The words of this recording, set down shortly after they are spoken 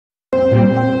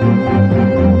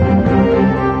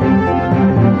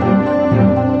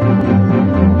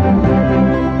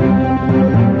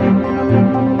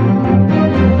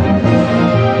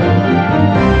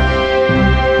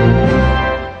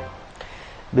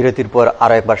বিরতির পর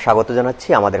আরো একবার স্বাগত জানাচ্ছি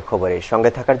আমাদের খবরে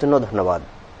সঙ্গে থাকার জন্য ধন্যবাদ।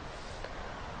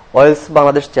 ওয়েলস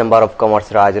বাংলাদেশ চেম্বার অব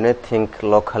কমার্সের আয়োজনে থিঙ্ক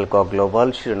লোকাল গো গ্লোবাল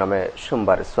শিরোনামে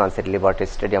সোমবার সোয়ানসির লিবার্টি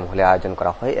স্টেডিয়াম হলে আয়োজন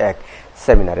করা হয় এক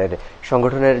সেমিনারের।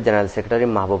 সংগঠনের জেনারেল সেক্রেটারি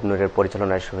মাহবুব নূরের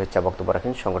পরিচালনায় শুভেচ্ছা বক্তব্য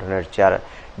রাখেন সংগঠনের চেয়ার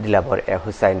দিলাবর এ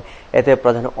হুসাইন। এতে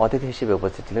প্রধান অতিথি হিসেবে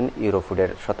উপস্থিত ছিলেন ইউরোফুডের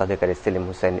স্বত্বাধিকারী সেলিম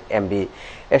হুসাইন এমবি।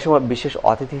 এ সময় বিশেষ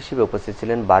অতিথি হিসেবে উপস্থিত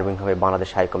ছিলেন বার্মিংহামে বাংলাদেশ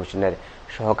হাইকমিশনের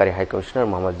সহকারী হাইকমিশনার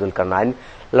মোহাম্মদ জুলকার নাইন,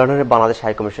 লন্ডনে Bangladesh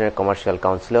হাইকমিশনের commercial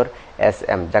councillor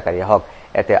SM. Zakaria হক।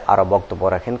 এতে আরও বক্তব্য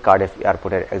রাখেন কার্ডিফ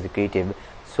এয়ারপোর্টের এক্সিকিউটিভ,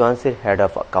 সোয়ানসির হেড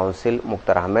অফ কাউন্সিল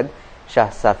মুক্তার আহমেদ, শাহ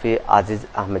সাফি, আজিজ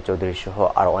আহমেদ চৌধুরী সহ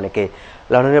আরও অনেকে।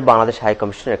 লন্ডনের Bangladesh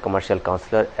হাইকমিশনের commercial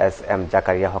councillor SM.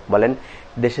 Zakaria হক বলেন,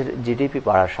 দেশের জিডিপি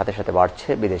বাড়ার সাথে সাথে বাড়ছে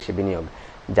বিদেশি বিনিয়োগ।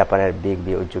 জাপানের বিগ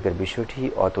বি উদ্যোগের বিষয়টি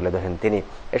তুলে ধরেন তিনি।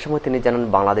 এ সময় তিনি জানান,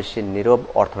 বাংলাদেশের নীরব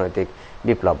অর্থনৈতিক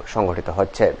বিপ্লব সংঘটিত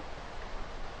হচ্ছে।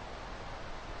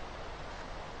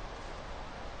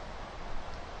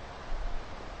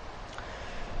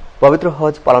 পবিত্র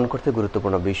হজ পালন করতে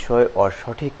গুরুত্বপূর্ণ বিষয় ও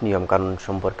সঠিক নিয়মকানুন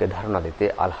সম্পর্কে ধারণা দিতে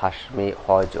আল হাশমি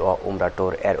হজ ও উমরা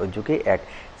ট্যুর এর উদ্যোগে এক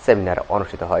সেমিনার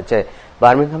অনুষ্ঠিত হয়েছে।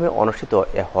 বার্মিংহামে অনুষ্ঠিত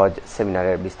এ হজ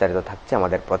সেমিনারের বিস্তারিত থাকছে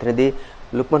আমাদের প্রতিনিধি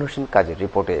লুকমান হোসেন কাজীর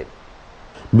রিপোর্টে।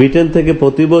 ব্রিটেন থেকে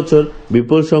প্রতি বছর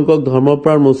বিপুল সংখ্যক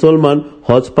ধর্মপ্রাণ মুসলমান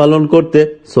হজ পালন করতে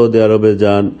সৌদি আরবে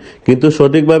যান, কিন্তু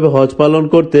সঠিকভাবে হজ পালন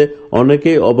করতে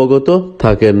অনেকেই অবগত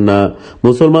থাকেন না।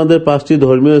 মুসলমানদের 5টি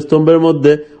ধর্মীয় স্তম্ভের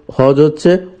মধ্যে হজ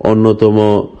হচ্ছে অন্যতম।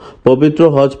 পবিত্র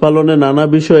হজ পালনে নানা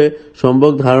বিষয়ে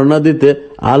সম্যক ধারণা দিতে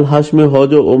আল হাশমি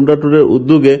হজ ও উমরা ট্যুরের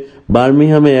উদ্যোগে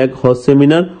বার্মিংহামে এক হজ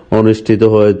সেমিনার অনুষ্ঠিত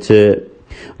হয়েছে।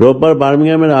 রোববার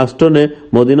বার্মিংহামের আস্টনে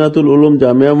মদিনাতুল উলুম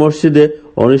জামিয়া মসজিদে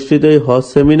অনুষ্ঠিত এই হজ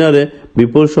সেমিনারে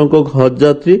বিপুল সংখ্যক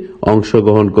হজযাত্রী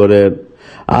অংশগ্রহণ করেন।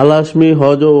 আল হাশমি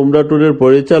হজ ও উমরা ট্যুরের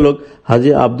পরিচালক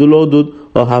হাজী আব্দুল ওদুদ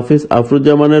ও হাফিজ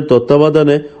আফরুজ্জামানের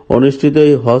তত্ত্বাবধানে অনুষ্ঠিত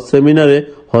এই হজ সেমিনারে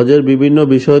হজের বিভিন্ন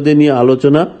বিষয়াদি নিয়ে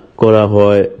আলোচনা করা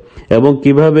হয় এবং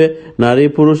কিভাবে নারী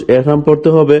পুরুষ এহরাম পড়তে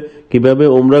হবে, কিভাবে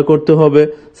উমরা করতে হবে,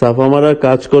 সাফা মারার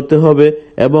কাজ করতে হবে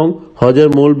এবং হজের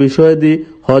মূল বিষয়াদি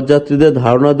হজ যাত্রীদের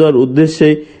ধারণা দেওয়ার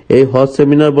উদ্দেশ্যেই এই হজ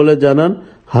সেমিনার বলে জানান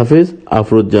হাফিজ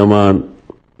আফরুজ্জামান।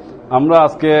 আমরা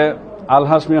আজকে আল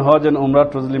হাশমি হজ এন্ড উমরা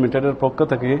ট্যুরস লিমিটেডের পক্ষ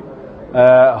থেকে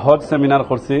হজ সেমিনার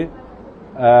করছি।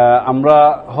 আমরা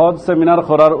হজ সেমিনার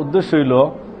করার উদ্দেশ্য হইল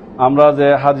আমরা যে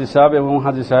হাজি সাহেব এবং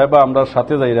হাজি সাহেবা আমরা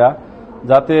সাথে যাইরা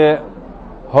যাতে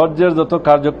হজ্জের যত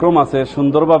কার্যক্রম আছে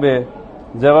সুন্দরভাবে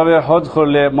যেভাবে হজ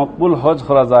করলে মকবুল হজ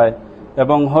করা যায়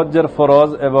এবং হজ্জের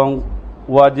ফরজ এবং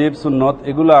ওয়াজিব সুন্নত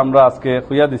এগুলো আমরা আজকে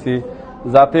খুইয়া দিছি,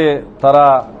 যাতে তারা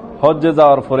হজ্জে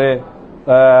যাওয়ার পরে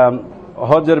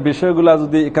হজ্জের বিষয়গুলা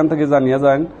যদি এখান থেকে জানিয়ে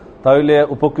যান তাহলে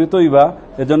উপকৃত হইবা।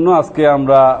 এজন্য আজকে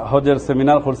আমরা হজের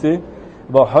সেমিনার করছি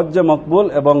এবং হজ্জে মকবুল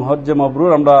এবং হজ্জে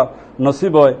মবরুর আমরা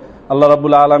নসিব হয় আল্লাহ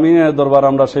রাব্বুল আলামিনের দরবার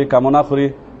আমরা সেই কামনা করি।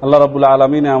 আল্লাহ রাব্বুল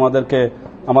আলামিন আমাদেরকে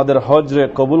আমাদের হজরে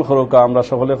কবুল করুক, আমরা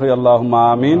সকলে কই আল্লাহুম্মা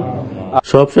আমিন।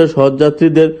 সবশেষ হজ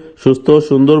যাত্রীদের সুস্থ ও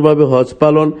সুন্দরভাবে হজ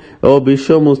পালন ও বিশ্ব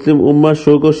মুসলিম উম্মার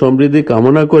সুখ ও সমৃদ্ধি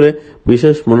কামনা করে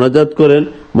বিশেষ মোনাজাত করেন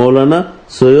মৌলানা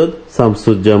সৈয়দ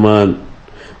শামসুজ্জামান।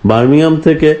 বার্মিংহাম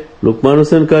থেকে লুকমান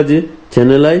হোসেন কাজী,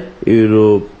 চ্যানেল আই,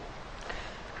 ইউরোপ।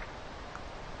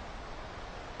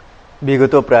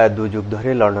 বিগত প্রায় 2 যুগ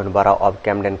ধরে লন্ডন বারা অব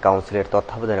ক্যামডেন কাউন্সিলের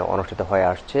তত্ত্বাবধানে অনুষ্ঠিত হয়ে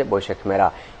আসছে বৈশাখী মেলা।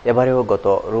 এবারেও গত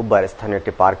রোববার স্থানীয়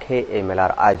একটি পার্কে এই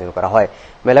মেলার আয়োজন করা হয়।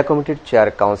 মেলা কমিটির চেয়ার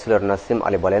কাউন্সিলর নাসিম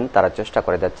আলী বলেন, তারা চেষ্টা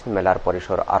করে যাচ্ছেন মেলার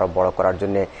পরিসর আরও বড় করার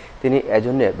জন্য। তিনি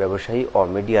এজন্য ব্যবসায়ী ও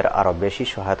মিডিয়ার আরও বেশি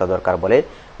সহায়তা দরকার বলে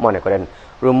মনে করেন।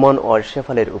 রুম্মন ও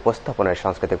শেফালির উপস্থাপনায়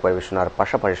সাংস্কৃতিক পরিবেশনার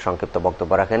পাশাপাশি সংক্ষিপ্ত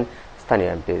বক্তব্য রাখেন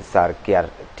স্থানীয় MP sir Keir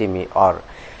TIMI or,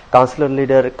 councillor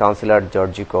leader councillor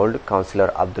Zorzi gold, councillor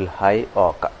Abdul high ও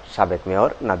সাবেক মেয়র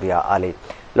নাদিয়া আলী।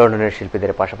 লন্ডনের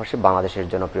শিল্পীদের পাশাপাশি বাংলাদেশের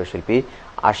জনপ্রিয় শিল্পী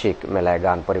আশিক মেলায়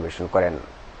গান পরিবেশন করেন।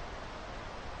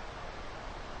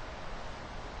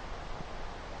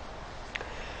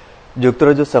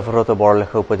 যুক্তরাজ্য সফররত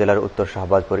বড়লেখা উপজেলার উত্তর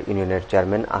শাহবাজপুর ইউনিয়নের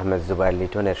চেয়ারম্যান আহমেদ জুবায়ের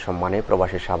লিটনের সম্মানে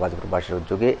প্রবাসী শাহবাজপুরবাসীর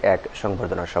উদ্যোগে এক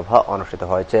সংবর্ধনা সভা অনুষ্ঠিত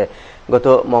হয়েছে। গত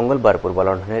মঙ্গলবার পূর্ব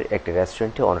লন্ডনের একটি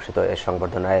রেস্টুরেন্টে অনুষ্ঠিত এই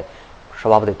সংবর্ধনায়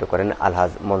সভাপতিত্ব করেন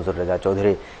আলহাজ মনজুর রেজা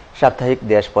চৌধুরী। সাপ্তাহিক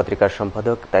দেশ পত্রিকার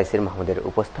সম্পাদক তাইসির মাহমুদের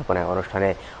উপস্থাপনায় অনুষ্ঠানে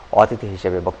অতিথি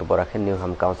হিসেবে বক্তব্য রাখেন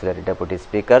নিউহাম কাউন্সিলের ডেপুটি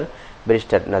স্পিকার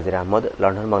ব্যারিস্টার নাজির আহমদ,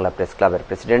 লন্ডন বাংলা প্রেস ক্লাবের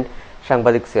প্রেসিডেন্ট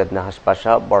সাংবাদিক সৈয়দ নাহাস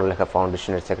পাশা, বড়লেখা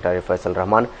ফাউন্ডেশনের সেক্রেটারি ফয়সাল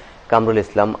রহমান, কামরুল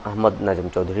ইসলাম, আহমদ নাজিম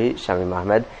চৌধুরী, শামীম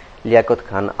আহমেদ, লিয়াকত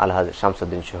খান, আলহাজ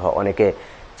শামসুদ্দিন সহ অনেকে।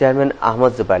 চেয়ারম্যান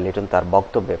আহমদ জুবায়ের লিটন তার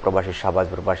বক্তব্যে প্রবাসী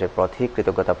শাহবাজপুরবাসীর প্রতি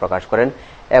কৃতজ্ঞতা প্রকাশ করেন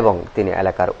এবং তিনি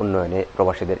এলাকার উন্নয়নে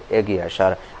প্রবাসীদের এগিয়ে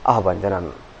আসার আহ্বান জানান।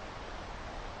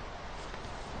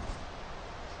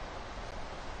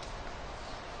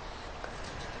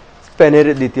 স্পেনের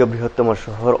দ্বিতীয় বৃহত্তম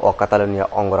শহর ও কাতালোনিয়া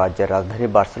অঙ্গরাজ্যের রাজধানী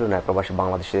বার্সেলোনায় প্রবাসী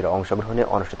বাংলাদেশিদের অংশগ্রহণে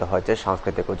অনুষ্ঠিত হয়েছে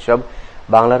সাংস্কৃতিক উৎসব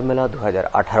বাংলার মেলা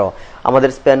 2018। আমাদের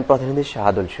স্পেন প্রতিনিধি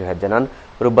শাহাদুল সুহেদ জানান,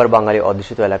 রোববার বাঙালি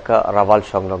অধ্যুষিত এলাকা রাভাল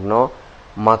সংলগ্ন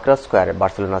মাকরা স্কোয়ারে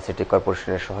বার্সেলোনা সিটি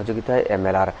কর্পোরেশনের সহযোগিতায় এ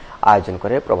মেলার আয়োজন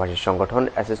করে প্রবাসী সংগঠন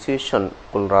association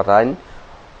কুলরারাইন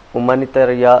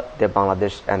হুমানিতারিয়া they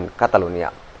Bangladesh and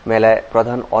Catalonia. মেলায়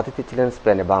প্রধান অতিথি ছিলেন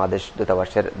স্পেনে বাংলাদেশ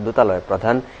দূতাবাসের দূতালয়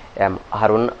প্রধান এম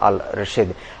হারুন আল রশিদ।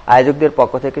 আয়োজকদের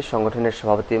পক্ষ থেকে সংগঠনের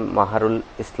সভাপতি মাহারুল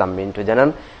ইসলাম মিন্টু জানান,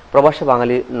 প্রবাসী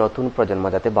বাঙালি নতুন প্রজন্ম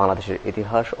যাতে বাংলাদেশের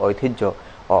ইতিহাস, ঐতিহ্য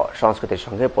ও সংস্কৃতির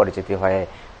সঙ্গে পরিচিতি হয়ে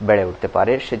বেড়ে উঠতে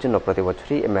পারে সেজন্য প্রতি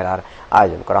বছরই এ মেলার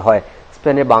আয়োজন করা হয়।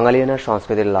 স্পেনে বাঙালিয়ানা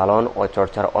সংস্কৃতির লালন ও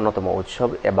চর্চার অন্যতম উৎসব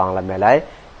এ বাংলা মেলায়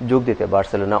যোগ দিতে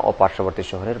বার্সেলোনা ও পার্শ্ববর্তী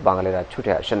শহরের বাঙালিরা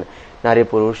ছুটে আসেন। নারী,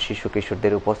 পুরুষ, শিশু,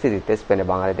 কিশোরদের উপস্থিতিতে স্পেনে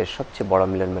বাঙালিদের সবচেয়ে বড়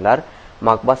মিলন মেলার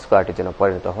মাকবা স্কোয়ারটি যেন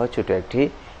পরিণত হয় ছোট একটি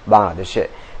বাংলাদেশে।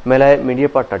 মেলায় মিডিয়া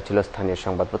পার্টনার ছিল স্থানীয়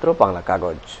সংবাদপত্র বাংলা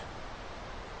কাগজ।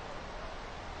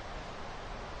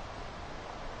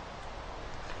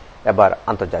 এবার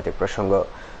আন্তর্জাতিক প্রসঙ্গ।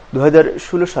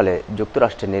 2016 সালে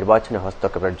যুক্তরাষ্ট্রের নির্বাচনে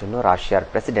হস্তক্ষেপের জন্য রাশিয়ার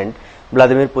প্রেসিডেন্ট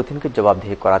ভ্লাদিমির পুতিনকে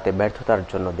জবাবদিহি করাতে ব্যর্থতার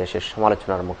জন্য দেশের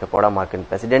সমালোচনার মুখে পড়া মার্কিন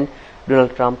প্রেসিডেন্ট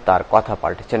ডোনাল্ড ট্রাম্প তার কথা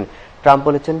পাল্টেছেন। ট্রাম্প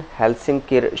বলেছেন,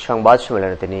 হেলসিঙ্কির সংবাদ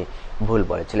সম্মেলনে তিনি ভুল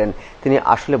বলেছিলেন। তিনি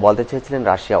আসলে বলতে চেয়েছিলেন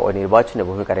রাশিয়া ওই নির্বাচনে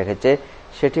ভূমিকা রেখেছে,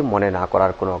 সেটি মনে না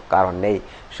করার কোনো কারণ নেই।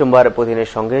 সোমবার পুতিনের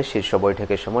সঙ্গে শীর্ষ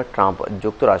বৈঠকের সময় ট্রাম্প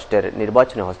যুক্তরাষ্ট্রের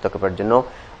নির্বাচনে হস্তক্ষেপের জন্য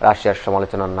রাশিয়ার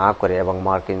সমালোচনা না করে এবং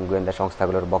মার্কিন গোয়েন্দা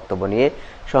সংস্থাগুলোর বক্তব্য নিয়ে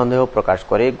সন্দেহ প্রকাশ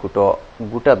করে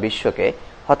গোটা বিশ্বকে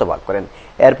হতবাক করেন।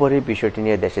 এরপরই বিষয়টি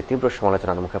নিয়ে দেশে তীব্র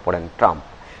সমালোচনার মুখে পড়েন ট্রাম্প।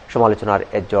 সমালোচনার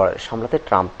এ ঝড় সামলাতে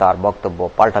ট্রাম্প তার বক্তব্য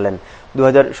পাল্টালেন।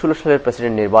 2016 সালের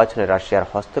প্রেসিডেন্ট নির্বাচনে রাশিয়ার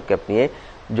হস্তক্ষেপ নিয়ে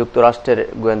যুক্তরাষ্ট্রের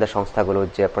গোয়েন্দা সংস্থাগুলো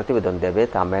যে প্রতিবেদন দেবে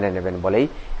তা মেনে নেবেন বলেই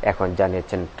এখন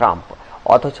জানিয়েছেন ট্রাম্প।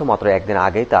 অথচ মাত্র একদিন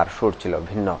আগেই তার সুর ছিল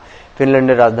ভিন্ন।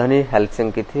 ফিনল্যান্ডের রাজধানী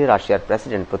হেলসিঙ্কিতে রাশিয়ার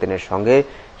প্রেসিডেন্ট পুতিনের সঙ্গে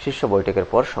শীর্ষ বৈঠকের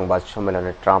পর সংবাদ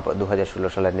সম্মেলনে ট্রাম্প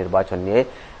 2016 সালের নির্বাচন নিয়ে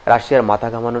রাশিয়ার মাথা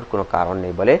ঘামানোর কোনো কারণ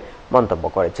নেই বলে মন্তব্য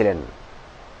করেছিলেন।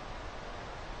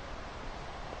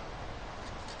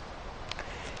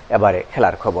 এবারে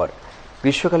খেলার খবর।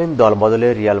 গ্রীষ্মকালীন দল বদলে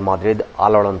রিয়াল মাদ্রিদ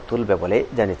আলোড়ন তুলবে বলে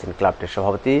জানিয়েছেন ক্লাবটির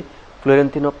সভাপতি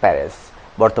ফ্লোরেন্তিনো পেরেস।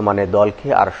 বর্তমানে দলকে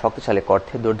আর শক্তিশালী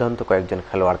করতে দুর্দান্ত কয়েকজন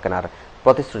খেলোয়াড় কেনার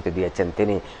প্রতিশ্রুতি দিয়েছেন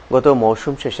তিনি। গত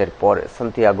মৌসুম শেষের পর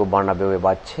সান্তিয়াগো বার্নাবেউয়ে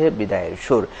বাজছে বিদায়ের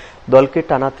সুর। দলকে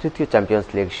টানা তৃতীয় চ্যাম্পিয়ন্স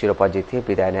লিগ শিরোপা জিতিয়ে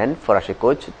বিদায় নেন ফরাসি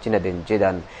কোচ জিনেদিন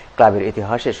জিদান। ক্লাবের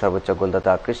ইতিহাসে সর্বোচ্চ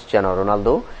গোলদাতা ক্রিস্টিয়ানো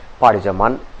রোনালদো পাড়ি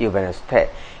জমান ইউভেন্টুসে।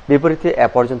 বিপরীতে এ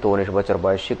পর্যন্ত 19 বছর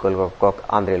বয়সী গোলরক্ষক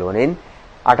আন্দ্রে লোনিন,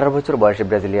 18 বছর বয়সী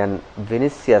ব্রাজিলিয়ান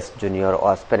ভিনিসিয়াস জুনিয়র ও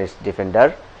স্প্যানিশ ডিফেন্ডার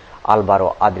আলভারো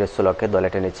আদ্রেসোলোকে দলে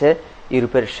টেনেছে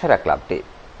ইউরোপের সেরা ক্লাবটি।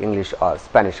 ইংলিশ ও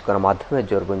স্প্যানিশ গণমাধ্যমে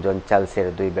জোর গুঞ্জন চেলসির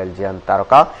দুই বেলজিয়ান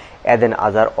তারকা এডেন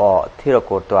আজার ও থিরো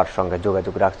কোর্তোয়ার সঙ্গে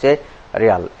যোগাযোগ রাখছে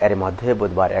রিয়াল। এর মধ্যে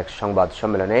বুধবার এক সংবাদ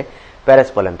সম্মেলনে প্যারেস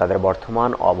বলেন, তাদের বর্তমান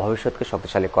ও ভবিষ্যৎকে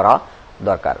শক্তিশালী করা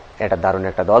দরকার। এটা দারুণ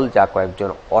একটা দল, যা কয়েকজন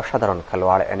অসাধারণ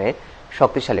খেলোয়াড় এনে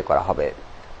শক্তিশালী করা হবে।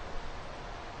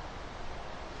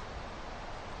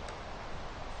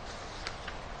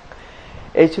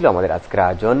 এই ছিল আমাদের আজকের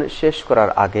আয়োজন। শেষ করার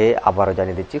আগে আবারও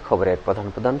জানিয়ে দিচ্ছি খবরের প্রধান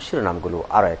প্রধান শিরোনামগুলো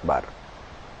আরো একবার।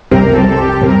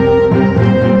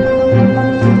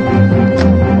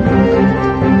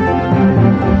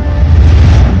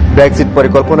 ব্রেক্সিট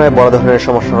পরিকল্পনায় বড় ধরনের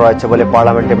সমস্যা রয়েছে বলে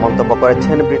পার্লামেন্টে মন্তব্য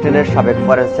করেছেন ব্রিটেনের সাবেক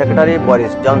foreign secretary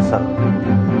Boris Johnson.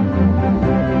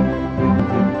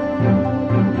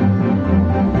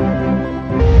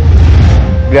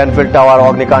 গ্র্যানফিল্ড tower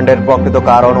অগ্নিকাণ্ডের প্রকৃত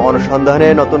কারণ অনুসন্ধানে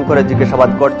নতুন করে জিজ্ঞাসাবাদ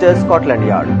করছে স্কটল্যান্ড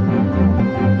ইয়ার্ড।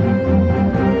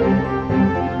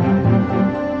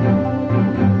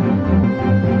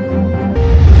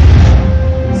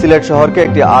 সিলেট শহরকে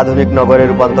একটি আধুনিক নগরে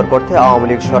রূপান্তর করতে আওয়ামী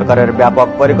লীগ সরকারের ব্যাপক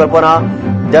পরিকল্পনা,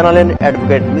 জানালেন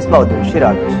অ্যাডভোকেট মিসবাউদ্দিন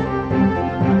সিরাজ।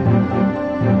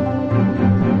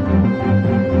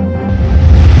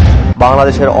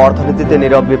 বাংলাদেশের অর্থনীতিতে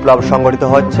নীরব বিপ্লব সংগঠিত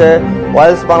হচ্ছে,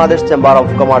 ওয়েলস বাংলাদেশ চেম্বার অব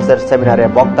কমার্সের সেমিনারে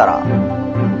বক্তারা।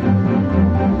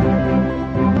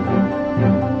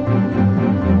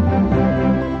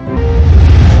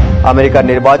 আমেরিকার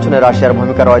নির্বাচনে রাশিয়ার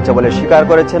ভূমিকা রয়েছে বলে স্বীকার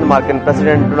করেছেন মার্কিন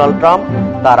প্রেসিডেন্ট ডোনাল্ড ট্রাম্প।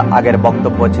 তার আগের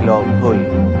বক্তব্য ছিল ভুল।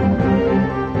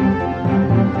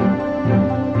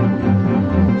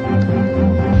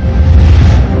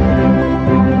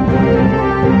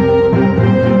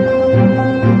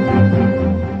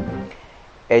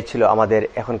 এই ছিল আমাদের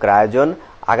এখনকার আয়োজন।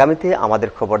 আগামীতে আমাদের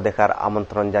খবর দেখার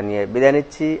আমন্ত্রণ জানিয়ে বিদায়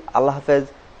নিচ্ছি। আল্লাহ হাফেজ,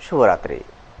 শুভরাত্রি।